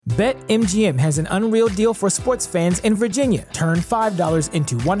BetMGM has an unreal deal for sports fans in Virginia. Turn $5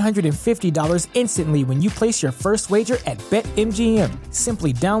 into $150 instantly when you place your first wager at BetMGM.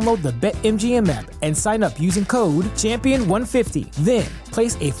 Simply download the BetMGM app and sign up using code Champion150. Then,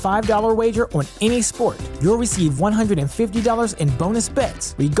 place a $5 wager on any sport. You'll receive $150 in bonus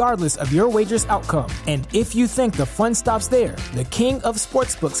bets, regardless of your wager's outcome. And if you think the fun stops there, the King of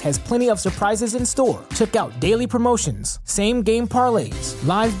Sportsbooks has plenty of surprises in store. Check out daily promotions, same-game parlays,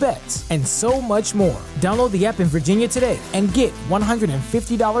 live bets, and so much more. Download the app in Virginia today and get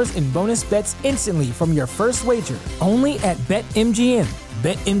 $150 in bonus bets instantly from your first wager. Only at BetMGM.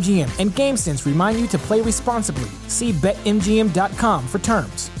 BetMGM and GameSense remind you to play responsibly. See BetMGM.com for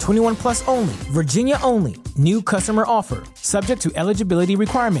terms. 21 plus only. Virginia only. New customer offer. Subject to eligibility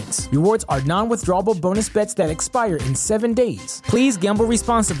requirements. Rewards are non-withdrawable bonus bets that expire in 7 days. Please gamble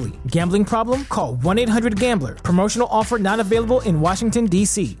responsibly. Gambling problem? Call 1-800-GAMBLER. Promotional offer not available in Washington,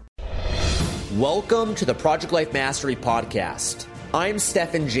 D.C. Welcome to the Project Life Mastery Podcast. I'm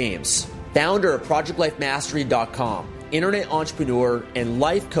Stephen James, founder of ProjectLifeMastery.com. Internet entrepreneur and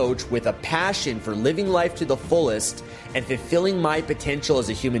life coach with a passion for living life to the fullest and fulfilling my potential as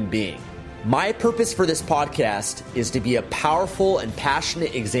a human being. My purpose for this podcast is to be a powerful and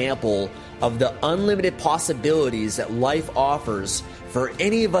passionate example of the unlimited possibilities that life offers for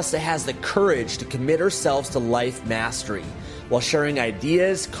any of us that has the courage to commit ourselves to life mastery, while sharing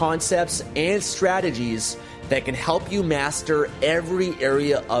ideas, concepts, and strategies that can help you master every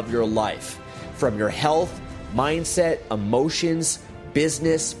area of your life, from your health, mindset, emotions,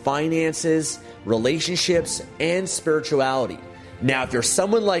 business, finances, relationships, and spirituality. Now, if you're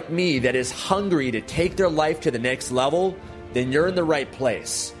someone like me that is hungry to take their life to the next level, then you're in the right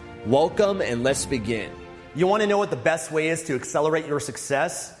place. Welcome, and let's begin. You want to know what the best way is to accelerate your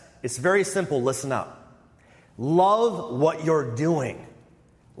success? It's very simple. Listen up. Love what you're doing.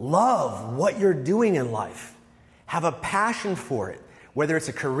 Love what you're doing in life. Have a passion for it. Whether it's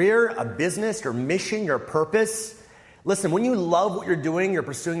a career, a business, your mission, your purpose. Listen, when you love what you're doing, you're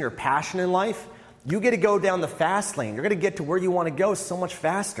pursuing your passion in life, you get to go down the fast lane. You're going to get to where you want to go so much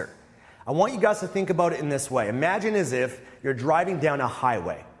faster. I want you guys to think about it in this way. Imagine as if you're driving down a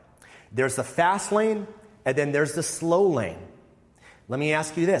highway. There's the fast lane, and then there's the slow lane. Let me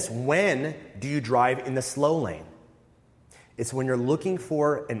ask you this. When do you drive in the slow lane? It's when you're looking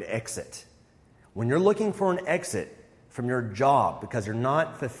for an exit. When you're looking for an exit from your job because you're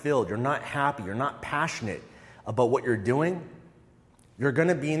not fulfilled, you're not happy, you're not passionate about what you're doing, you're going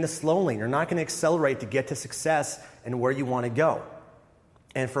to be in the slow lane. You're not going to accelerate to get to success and where you want to go.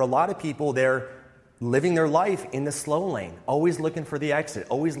 And for a lot of people, they're living their life in the slow lane, always looking for the exit,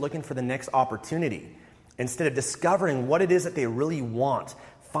 always looking for the next opportunity, instead of discovering what it is that they really want,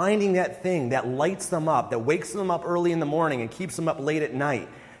 finding that thing that lights them up, that wakes them up early in the morning and keeps them up late at night,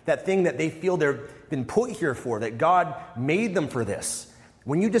 that thing that they feel they've been put here for, that God made them for this.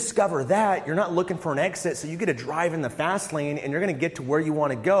 When you discover that, you're not looking for an exit, so you get to drive in the fast lane and you're going to get to where you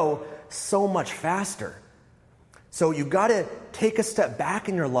want to go so much faster. So you got to take a step back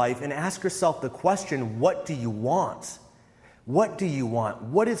in your life and ask yourself the question, what do you want? What do you want?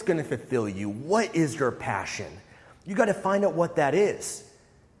 What is going to fulfill you? What is your passion? You got to find out what that is.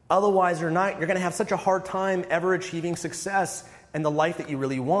 Otherwise, you're going to have such a hard time ever achieving success and the life that you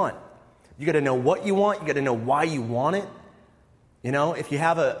really want. You got to know what you want. You got to know why you want it. You know, if you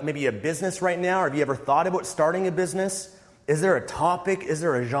have maybe a business right now, or have you ever thought about starting a business? Is there a topic? Is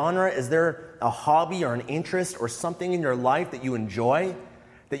there a genre? Is there a hobby or an interest or something in your life that you enjoy,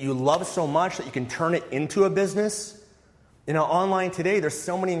 that you love so much that you can turn it into a business? You know, online today, there's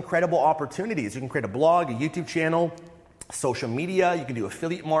so many incredible opportunities. You can create a blog, a YouTube channel, social media. You can do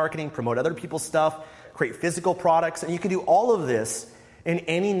affiliate marketing, promote other people's stuff, create physical products, and you can do all of this in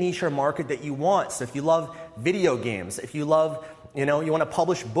any niche or market that you want. So if you love video games, if you love, you want to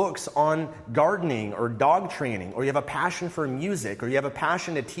publish books on gardening or dog training, or you have a passion for music, or you have a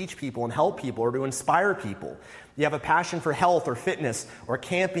passion to teach people and help people or to inspire people, you have a passion for health or fitness or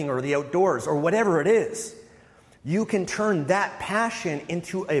camping or the outdoors or whatever it is, you can turn that passion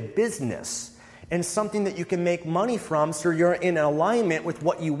into a business and something that you can make money from, so you're in alignment with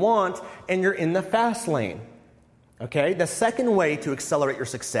what you want and you're in the fast lane. Okay? The second way to accelerate your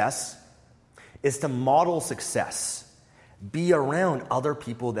success is to model success. Be around other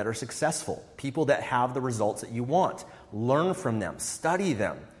people that are successful, people that have the results that you want. Learn from them, study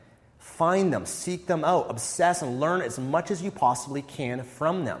them, find them, seek them out, obsess and learn as much as you possibly can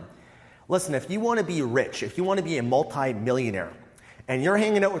from them. Listen, if you want to be rich, if you want to be a multi-millionaire, and you're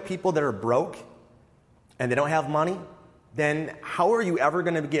hanging out with people that are broke and they don't have money, then how are you ever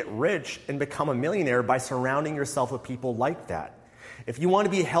going to get rich and become a millionaire by surrounding yourself with people like that? If you want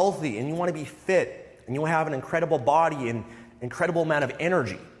to be healthy and you want to be fit and you have an incredible body and incredible amount of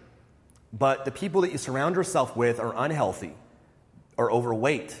energy, but the people that you surround yourself with are unhealthy or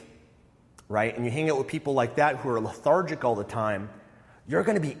overweight, right? And you hang out with people like that who are lethargic all the time, you're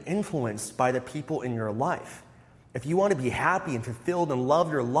going to be influenced by the people in your life. If you want to be happy and fulfilled and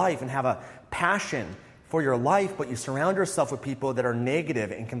love your life and have a passion for your life, but you surround yourself with people that are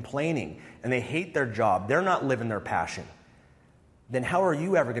negative and complaining and they hate their job, they're not living their passion, then how are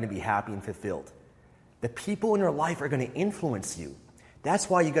you ever going to be happy and fulfilled? The people in your life are going to influence you. That's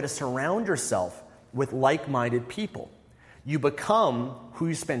why you got to surround yourself with like-minded people. You become who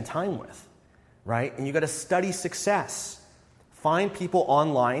you spend time with, right? And you got to study success. Find people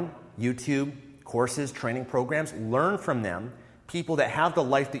online, YouTube, courses, training programs, learn from them, people that have the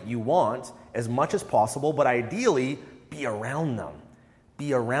life that you want as much as possible, but ideally be around them.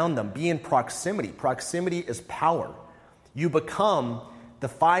 Be around them. Be in proximity. Proximity is power. You become the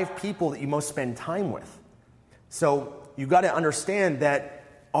 5 people that you most spend time with. So you got to understand that,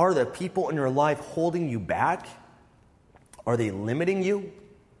 are the people in your life holding you back? Are they limiting you?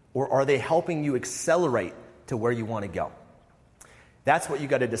 Or are they helping you accelerate to where you want to go? That's what you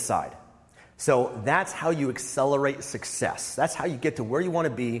got to decide. So that's how you accelerate success. That's how you get to where you want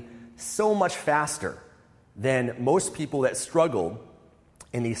to be so much faster than most people that struggle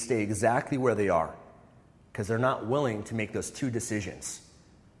and they stay exactly where they are because they're not willing to make those 2 decisions,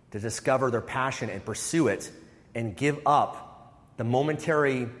 to discover their passion and pursue it and give up the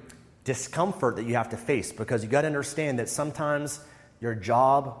momentary discomfort that you have to face, because you got to understand that sometimes your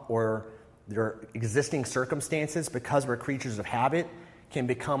job or your existing circumstances, because we're creatures of habit, can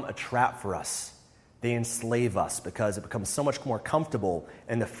become a trap for us. They enslave us because it becomes so much more comfortable,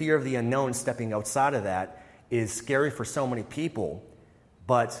 and the fear of the unknown, stepping outside of that, is scary for so many people.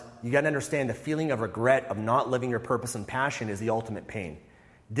 But you got to understand the feeling of regret of not living your purpose and passion is the ultimate pain.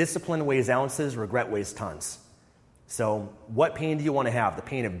 Discipline weighs ounces, regret weighs tons. So what pain do you want to have? The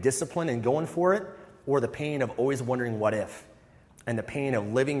pain of discipline and going for it, or the pain of always wondering what if? And the pain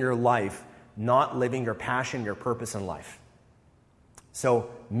of living your life, not living your passion, your purpose in life. So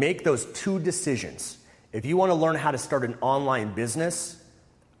make those 2 decisions. If you want to learn how to start an online business,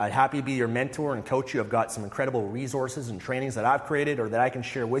 I'd happy to be your mentor and coach you. I've got some incredible resources and trainings that I've created or that I can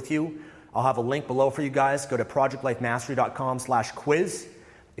share with you. I'll have a link below for you guys. Go to projectlifemastery.com/quiz.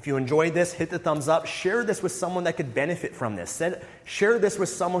 If you enjoyed this, hit the thumbs up. Share this with someone that could benefit from this. Share this with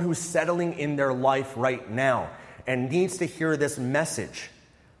someone who's settling in their life right now and needs to hear this message,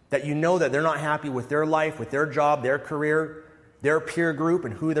 that you know that they're not happy with their life, with their job, their career, their peer group,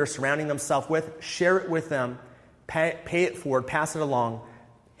 and who they're surrounding themselves with. Share it with them. Pay it forward. Pass it along.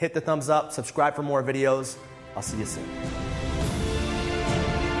 Hit the thumbs up. Subscribe for more videos. I'll see you soon.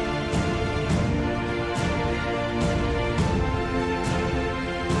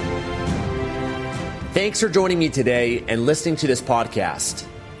 Thanks for joining me today and listening to this podcast.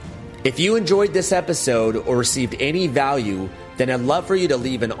 If you enjoyed this episode or received any value, then I'd love for you to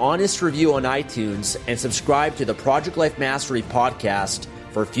leave an honest review on iTunes and subscribe to the Project Life Mastery podcast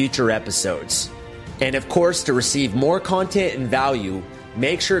for future episodes. And of course, to receive more content and value,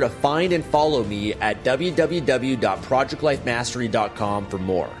 make sure to find and follow me at www.projectlifemastery.com for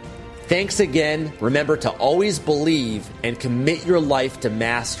more. Thanks again. Remember to always believe and commit your life to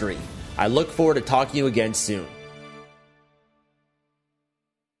mastery. I look forward to talking to you again soon.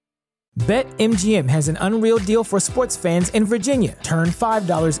 BetMGM has an unreal deal for sports fans in Virginia. Turn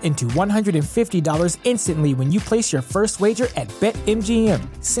 $5 into $150 instantly when you place your first wager at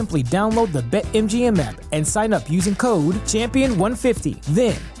BetMGM. Simply download the BetMGM app and sign up using code Champion150.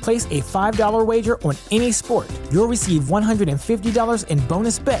 Then, place a $5 wager on any sport. You'll receive $150 in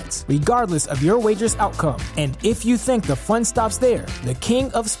bonus bets, regardless of your wager's outcome. And if you think the fun stops there, the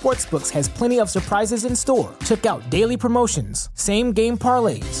king of sportsbooks has plenty of surprises in store. Check out daily promotions, same-game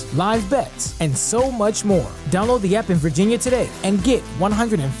parlays, live bets, and so much more. Download the app in Virginia today and get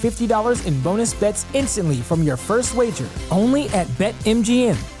 $150 in bonus bets instantly from your first wager. Only at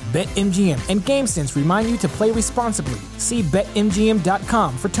BetMGM. BetMGM and GameSense remind you to play responsibly. See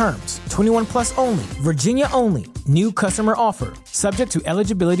BetMGM.com for terms. 21 plus only. Virginia only. New customer offer. Subject to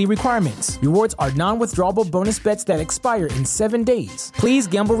eligibility requirements. Rewards are non-withdrawable bonus bets that expire in 7 days. Please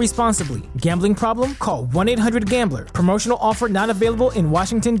gamble responsibly. Gambling problem? Call 1-800-GAMBLER. Promotional offer not available in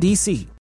Washington, D.C.